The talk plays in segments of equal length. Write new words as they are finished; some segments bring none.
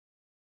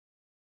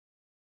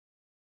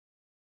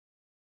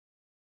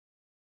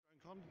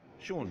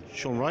Sean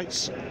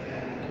Reitz.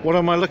 What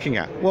am I looking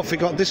at? What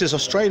forgot? This is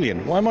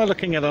Australian. Why am I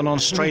looking at an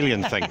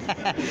Australian thing?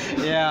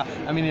 Yeah,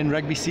 I mean, in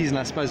rugby season,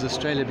 I suppose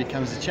Australia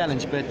becomes a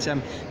challenge. But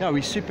no,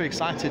 we're super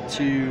excited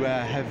to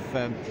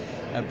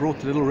have brought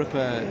the Little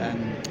Ripper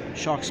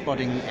shark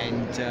spotting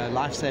and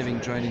life-saving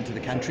drone into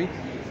the country.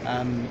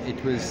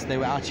 They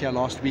were out here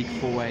last week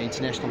for an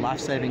international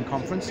life-saving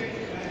conference,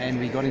 and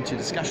we got into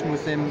discussion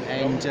with them,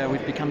 and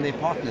we've become their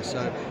partner.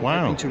 So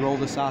wow. Hoping to roll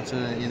this out,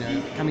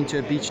 coming to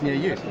a beach near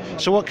you.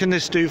 So what can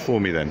this do for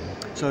me then?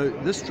 So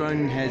this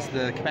drone has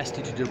the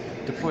capacity to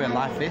deploy a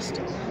life vest.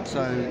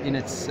 So in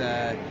its,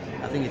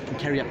 I think it can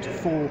carry up to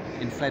 4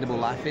 inflatable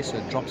life vests. So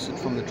it drops it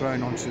from the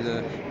drone onto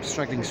the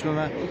struggling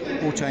swimmer,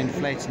 auto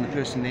inflates, and the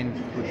person then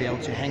would be able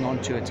to hang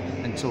on to it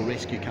until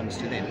rescue comes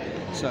to them.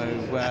 So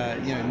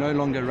no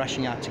longer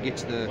rushing out to get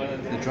to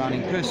the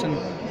drowning person,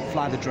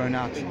 fly the drone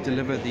out,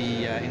 deliver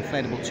the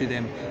inflatable to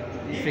them,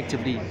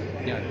 effectively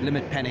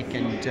limit panic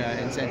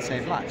and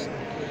save lives.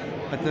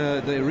 But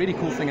the really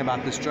cool thing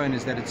about this drone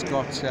is that it's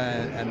got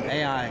an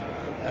AI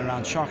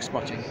around shark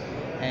spotting,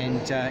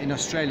 and in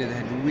Australia they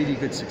had really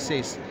good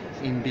success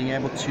in being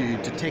able to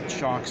detect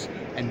sharks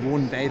and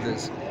warn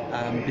bathers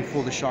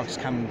before the sharks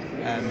come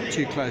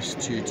too close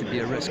to be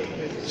a risk.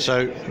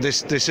 So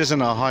this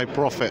isn't a high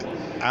profit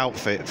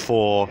outfit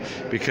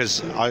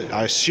because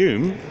I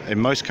assume in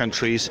most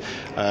countries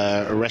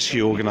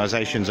rescue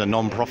organizations are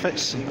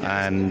non-profits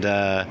and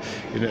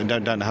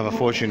don't have a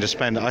fortune to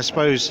spend. I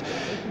suppose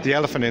the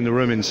elephant in the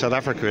room in South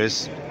Africa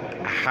is,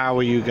 how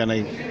are you going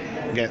to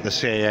get the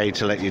CAA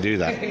to let you do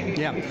that?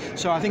 Yeah,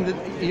 so I think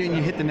that you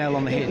hit the nail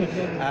on the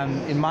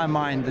head. In my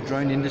mind, the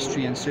drone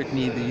industry and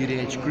certainly the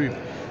UDH group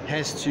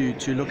has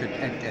to look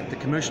at the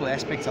commercial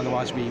aspects,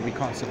 otherwise we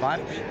can't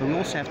survive. But we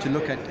also have to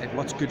look at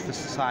what's good for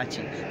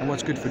society and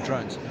what's good for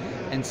drones.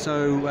 And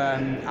so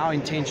our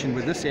intention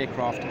with this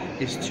aircraft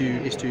is it's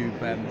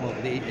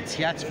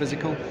here, it's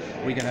physical.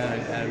 We're going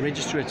to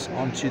register it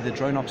onto the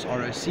DroneOps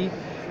ROC,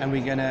 and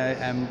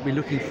we're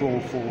looking for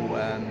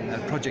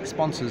project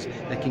sponsors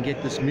that can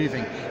get this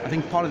moving. I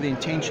think part of the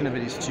intention of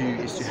it is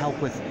to help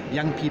with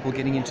young people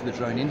getting into the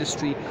drone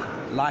industry,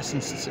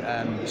 licensed,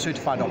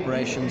 certified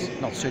operations,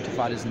 not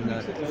certified as in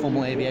the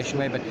formal aviation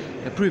way, but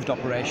approved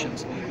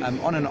operations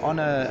on an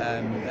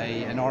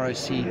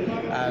ROC,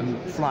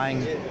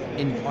 flying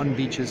on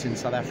beaches in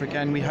South Africa.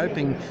 And we're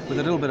hoping, with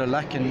a little bit of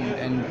luck and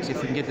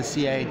if we can get the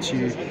CA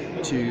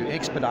to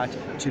expedite,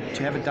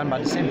 to have it done by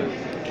December.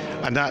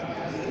 And that,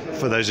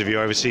 for those of you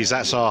overseas,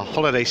 that's our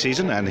holiday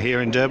season, and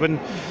here in Durban,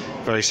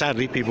 very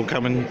sadly, people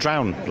come and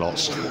drown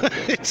lots.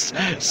 It's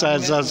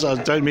sad.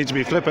 I don't mean to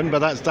be flippant, but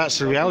that's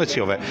the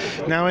reality of it.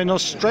 Now in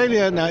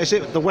Australia, is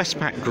it the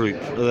Westpac group,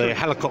 the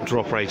helicopter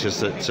operators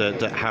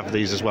that have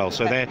these as well?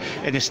 So they're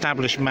an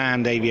established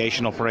manned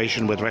aviation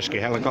operation with rescue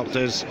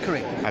helicopters.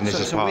 Correct. And this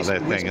is part of their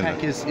thing.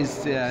 Westpac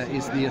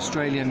is the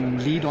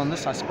Australian lead on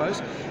this, I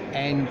suppose.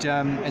 And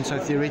so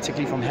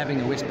theoretically, from having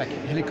a Westpac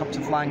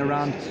helicopter flying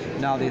around,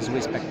 now there's a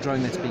Westpac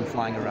drone that's been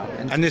flying around.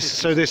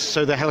 So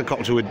the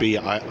helicopter would be,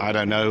 I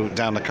don't know,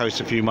 down the coast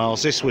a few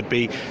miles. This would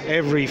be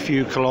every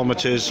few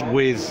kilometres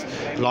with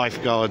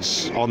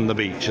lifeguards on the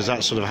beach. Is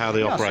that sort of how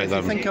they operate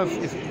them?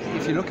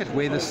 If you look at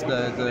where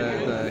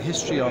the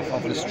history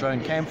of this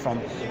drone came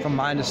from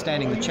my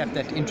understanding, the chap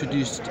that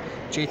introduced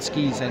jet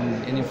skis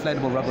and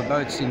inflatable rubber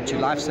boats into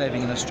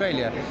life-saving in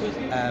Australia,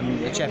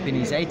 a chap in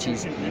his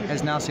 80s,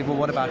 has now said, well,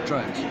 what about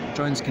drones?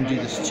 Drones can do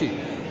this too.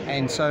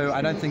 And so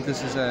I don't think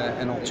this is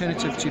an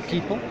alternative to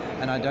people,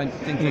 and I don't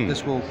think that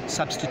this will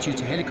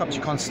substitute a helicopter.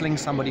 You can't sling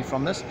somebody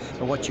from this,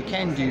 but what you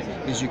can do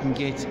is you can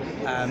get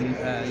a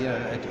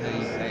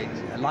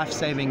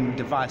life-saving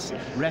device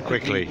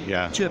rapidly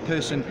to a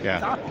person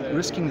without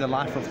risking the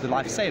life of the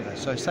lifesaver.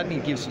 So suddenly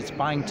it gives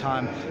buying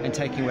time and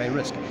taking away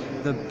risk.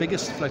 The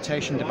biggest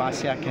flotation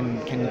device here can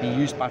be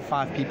used by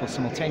 5 people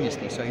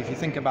simultaneously. So if you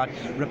think about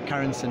rip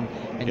currents and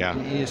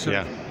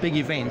big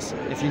events,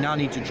 if you now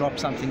need to drop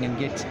something and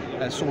get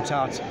sort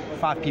out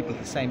 5 people at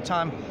the same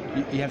time,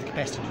 you have the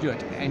capacity to do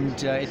it,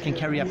 and it can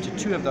carry up to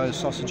 2 of those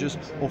sausages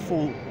or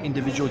 4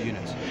 individual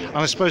units. And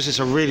I suppose it's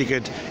a really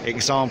good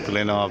example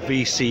in our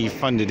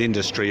VC-funded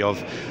industry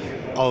of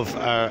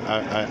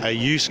a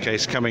use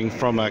case coming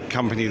from a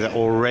company that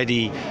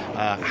already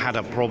had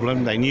a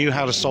problem. They knew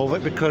how to solve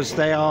it because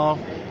they are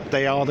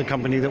the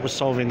company that was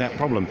solving that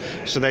problem.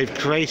 So they've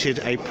created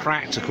a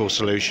practical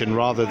solution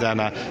rather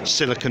than a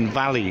Silicon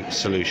Valley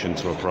solution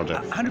to a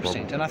product.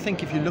 100%. And I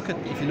think if you look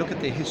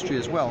at their history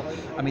as well,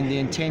 I mean, the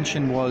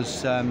intention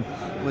was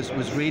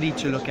really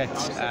to look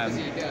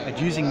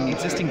at using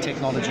existing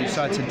technology.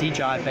 So it's a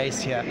DJI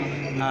base here,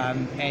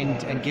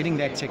 and getting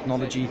that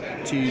technology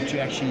to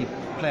actually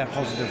play a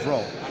positive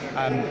role.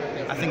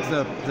 I think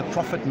the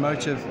profit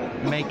motive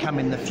may come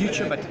in the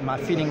future, but my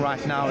feeling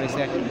right now is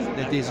that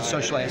there's a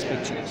social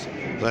aspect to this.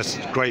 That's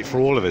great for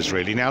all of us,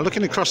 really. Now,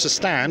 looking across the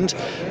stand,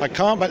 I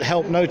can't but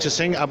help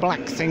noticing a black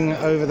thing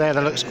over there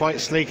that looks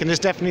quite sleek, and there's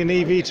definitely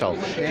an eVTOL.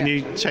 Yeah. Can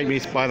you take me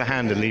by the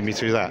hand and lead me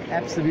through that?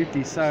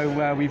 Absolutely. So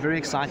we're very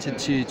excited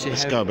to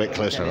Let's go a bit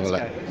closer.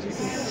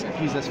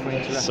 Excuse us for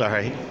interrupting.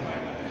 Sorry.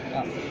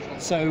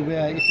 So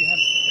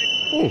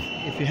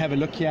if you have a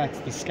look here, it's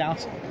the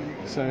Scout.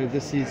 So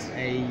this is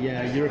a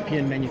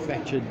European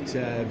manufactured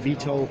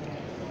VTOL.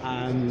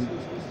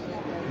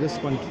 This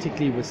one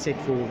particularly was set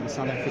for the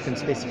South African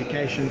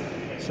specification,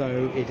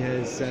 so it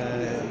has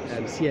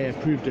CA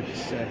approved it.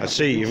 I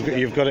see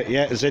you've got it,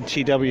 yeah,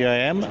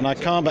 ZTWAM, and I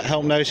can't but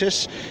help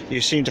notice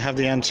you seem to have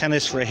the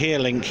antennas for a HERE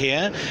link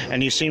here,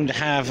 and you seem to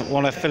have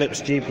one of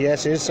Philips'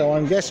 GPSs, so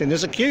I'm guessing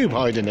there's a cube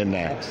hiding in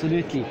there.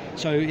 Absolutely.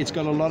 So it's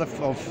got a lot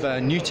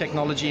of new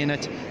technology in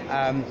it.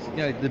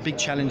 The big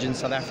challenge in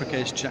South Africa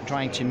is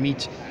trying to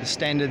meet the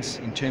standards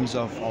in terms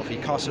of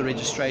ICASA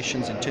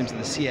registrations, in terms of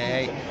the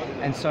CAA,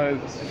 and so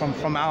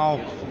from our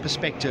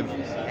perspective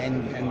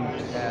and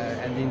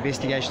the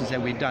investigations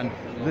that we've done,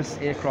 this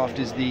aircraft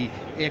is the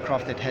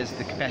aircraft that has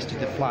the capacity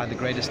to fly the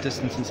greatest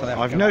distance in South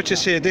Africa. I've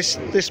noticed here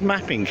this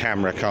mapping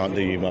camera can't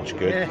do you much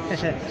good.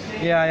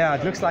 Yeah,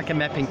 it looks like a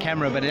mapping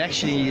camera, but it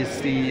actually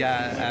is the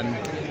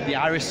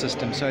IRIS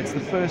system. So it's the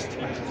first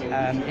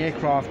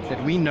aircraft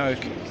that we know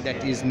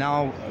that is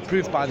now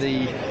approved by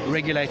the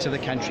regulator of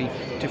the country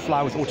to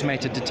fly with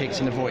automated detect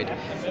and avoid.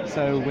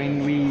 So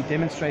when we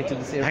demonstrated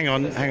this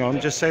aircraft... Hang on,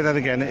 just say that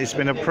again. It's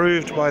been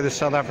approved by the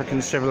South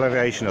African Civil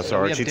Aviation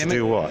Authority to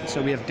do what?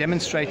 So we have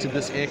demonstrated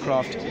this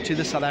aircraft to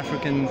the South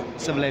African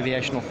Civil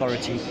Aviation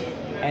Authority,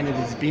 and it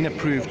has been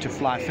approved to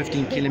fly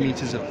 15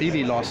 kilometers of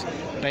BVLOS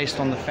based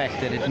on the fact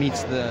that it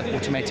meets the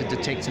automated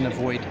detect and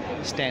avoid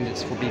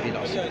standards for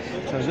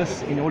BVLOS. So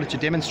this, in order to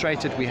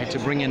demonstrate it, we had to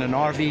bring in an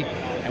RV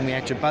and we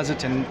had to buzz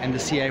it, and the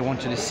CA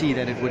wanted to see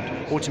that it would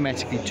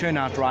automatically turn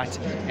out right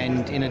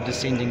and in a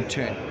descending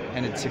turn,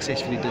 and it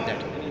successfully did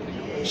that.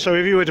 So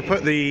if you were to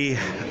put the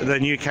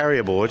new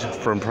carrier board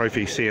from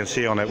Profi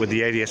CNC on it with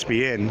the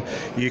ADS-B in,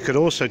 you could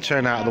also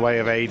turn out of the way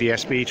of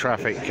ADS-B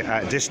traffic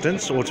at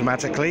distance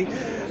automatically,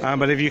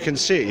 but if you can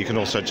see it, you can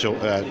also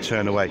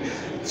turn away.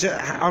 So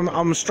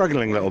I'm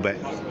struggling a little bit.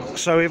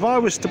 So if I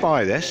was to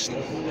buy this,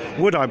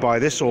 would I buy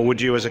this, or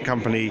would you as a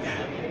company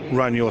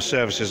run your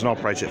services and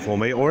operate it for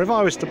me? Or if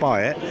I was to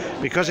buy it,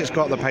 because it's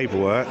got the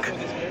paperwork,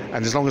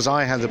 and as long as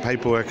I had the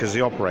paperwork as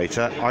the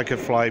operator, I could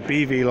fly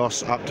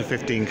BVLOS up to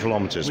 15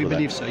 kilometers with it? We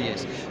believe so,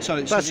 yes. So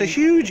that's a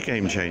huge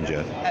game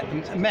changer.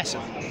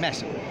 Massive.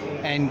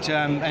 And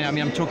I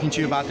mean, I'm talking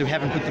to you about, we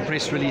haven't put the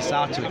press release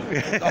out to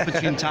it,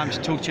 opportune time to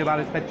talk to you about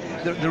it, but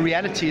the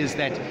reality is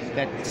that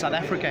South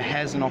Africa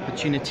has an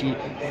opportunity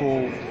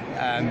for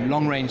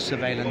long-range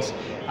surveillance.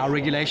 Our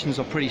regulations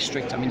are pretty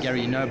strict. I mean,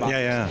 Gary, you know about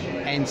this.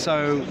 And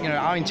so,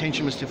 our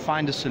intention was to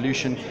find a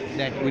solution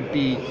that would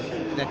be,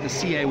 that the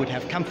CA would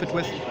have comfort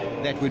with,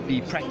 that would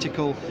be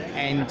practical,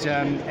 and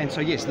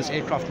so yes, this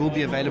aircraft will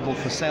be available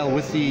for sale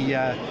with the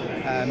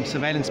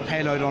surveillance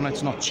payload on it.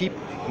 It's not cheap.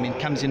 I mean, it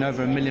comes in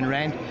over R1 million,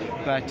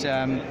 but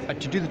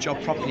to do the job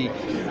properly.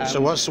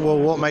 So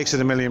what makes it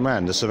R1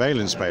 million? The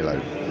surveillance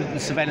payload? The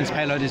surveillance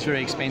payload is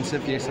very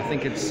expensive. Yes, I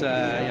think it's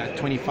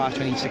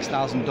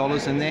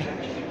 $26,000 in there.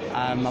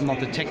 I'm not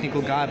the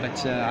technical guy,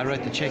 but I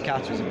wrote the check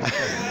out. It was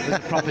a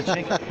proper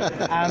check.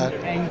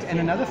 And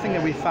another thing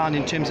that we found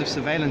in terms of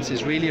surveillance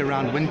is really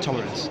around wind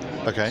tolerance.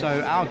 Okay.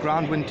 So our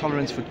ground wind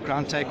tolerance for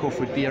ground takeoff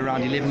would be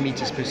around 11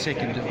 meters per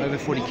second, over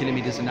 40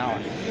 kilometers an hour.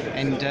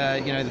 And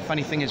the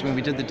funny thing is, when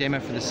we did the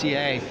demo for the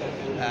CA,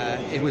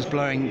 it was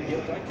blowing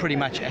pretty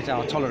much at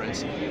our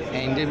tolerance,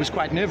 and it was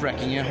quite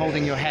nerve-wracking. You're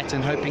holding your hat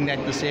and hoping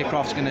that this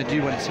aircraft's going to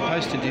do what it's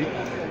supposed to do.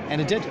 And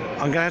it did.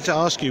 I'm going to have to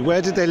ask you,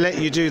 where did they let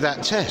you do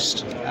that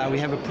test? We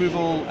have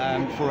approval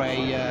for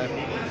a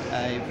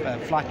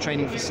flight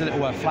training facility,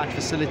 or a flight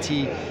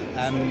facility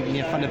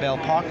near Vanderbijl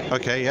Park.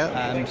 Okay,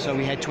 yeah. So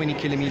we had 20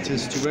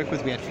 kilometers to work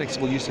with. We had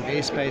flexible use of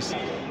airspace.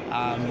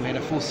 We had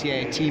a full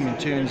CA team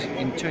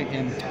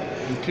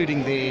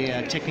including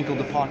the technical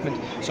department.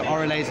 So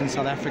RLAs in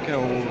South Africa,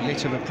 or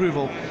letter of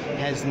approval,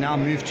 has now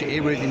moved to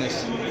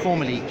airworthiness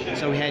formally.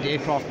 So we had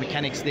aircraft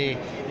mechanics there,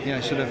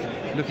 sort of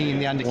looking in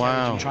the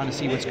undercarriage and trying to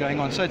see what's going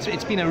on. So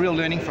it's been a real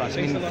learning for us.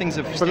 I mean, things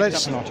have stepped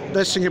up a lot.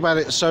 Let's think about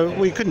it. So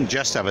we couldn't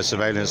just have a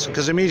surveillance,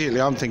 because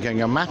immediately I'm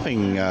thinking a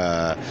mapping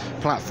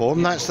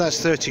platform. That's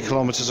 30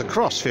 kilometers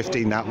across,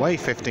 15 that way,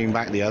 15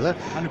 back the other.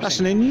 100%. That's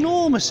an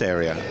enormous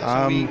area.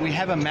 So we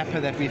have a mapper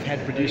that we've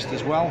had produced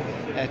as well.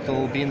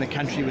 It'll be in the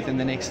country within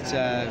the next,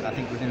 I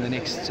think within the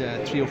next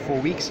 3 or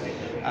 4 weeks,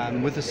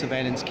 with a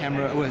surveillance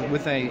camera,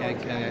 with a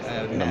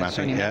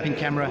Sony mapping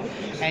camera,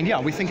 and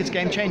yeah, we think it's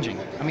game changing.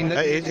 I mean,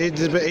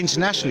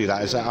 internationally,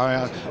 that is.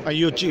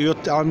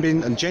 I'm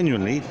being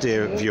genuinely,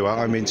 dear viewer,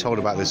 I'm being told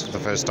about this for the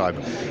first time.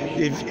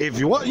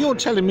 If what you're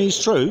telling me is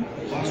true,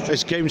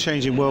 it's game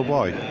changing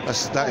worldwide.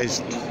 That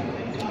is.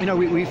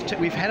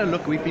 We've had a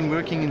look. We've been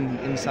working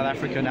in South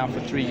Africa now for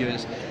 3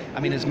 years. I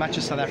mean, as much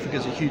as South Africa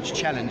is a huge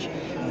challenge,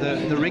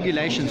 the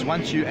regulations,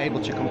 once you're able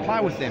to comply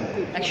with them,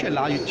 actually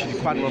allow you to do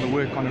quite a lot of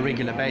work on a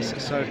regular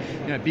basis. So,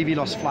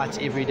 BVLOS flights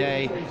every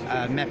day,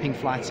 mapping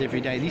flights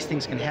every day, these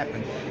things can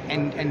happen.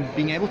 And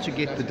being able to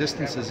get the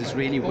distances is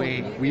really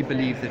where we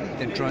believe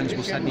that drones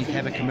will suddenly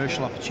have a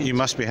commercial opportunity. You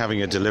must be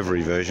having a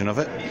delivery version of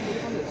it.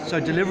 So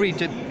delivery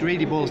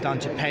really boils down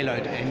to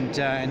payload,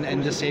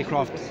 and this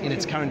aircraft in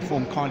its current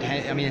form can't.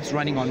 I mean, it's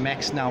running on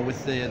max now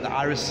with the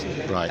Iris.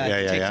 Right.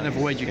 Detect and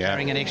avoid. You're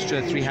carrying an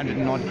extra 300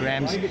 and odd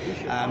grams.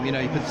 You know,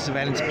 you put the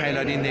surveillance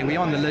payload in there. We're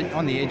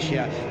on the edge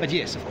here. But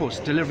yes, of course,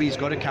 delivery's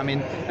got to come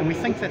in, and we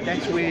think that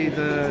that's where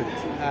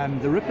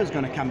the Ripper's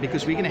going to come,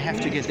 because we're going to have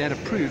to get that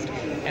approved,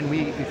 and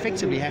we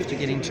effectively have to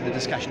get into the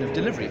discussion of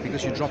delivery,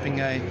 because you're dropping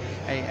a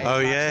oh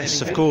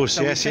yes, of course,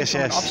 so yes.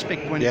 From an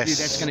op-spec point of view,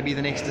 that's going to be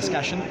the next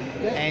discussion.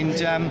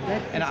 And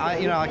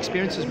our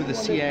experiences with the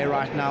CA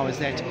right now is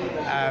that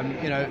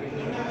you know,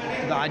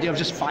 the idea of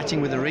just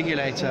fighting with the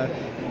regulator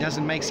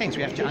doesn't make sense.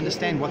 We have to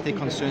understand what their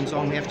concerns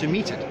are, and we have to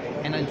meet it.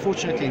 And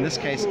unfortunately, in this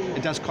case,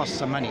 it does cost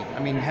some money. I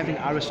mean, having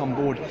Iris on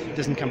board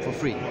doesn't come for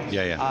free.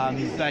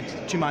 But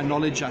to my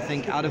knowledge, I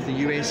think out of the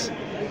US,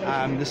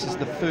 this is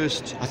the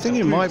first. I think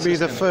it might be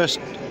the first.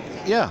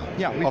 Yeah,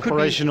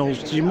 operational.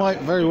 You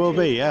might very well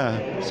be,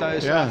 So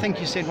I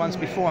think you said once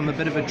before, I'm a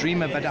bit of a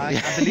dreamer, but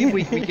I believe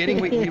we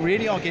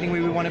really are getting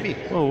where we want to be.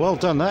 Well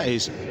done. That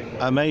is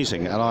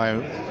amazing, and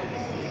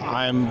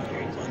I'm.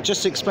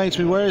 Just explain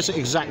to me, where is it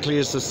exactly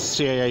is the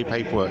CAA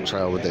paperwork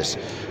trail with this?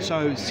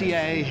 So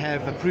CAA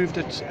have approved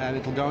it.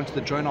 It'll go into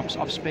the drone ops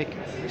spec.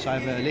 So I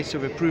have a letter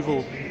of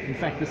approval. In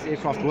fact, this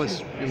aircraft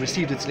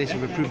received its letter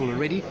of approval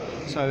already.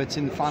 So it's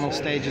in the final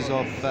stages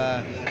of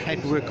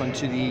paperwork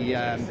onto the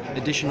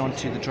addition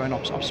onto the drone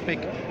ops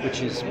spec,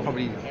 which is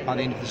probably by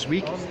the end of this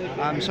week.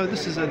 So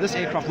this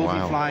aircraft will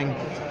be flying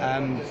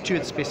to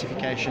its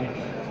specification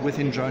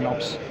within drone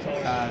ops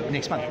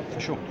next month, for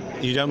sure.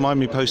 You don't mind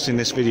me posting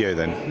this video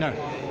then? No.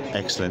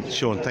 Excellent.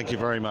 Sean, thank you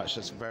very much.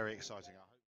 That's very exciting.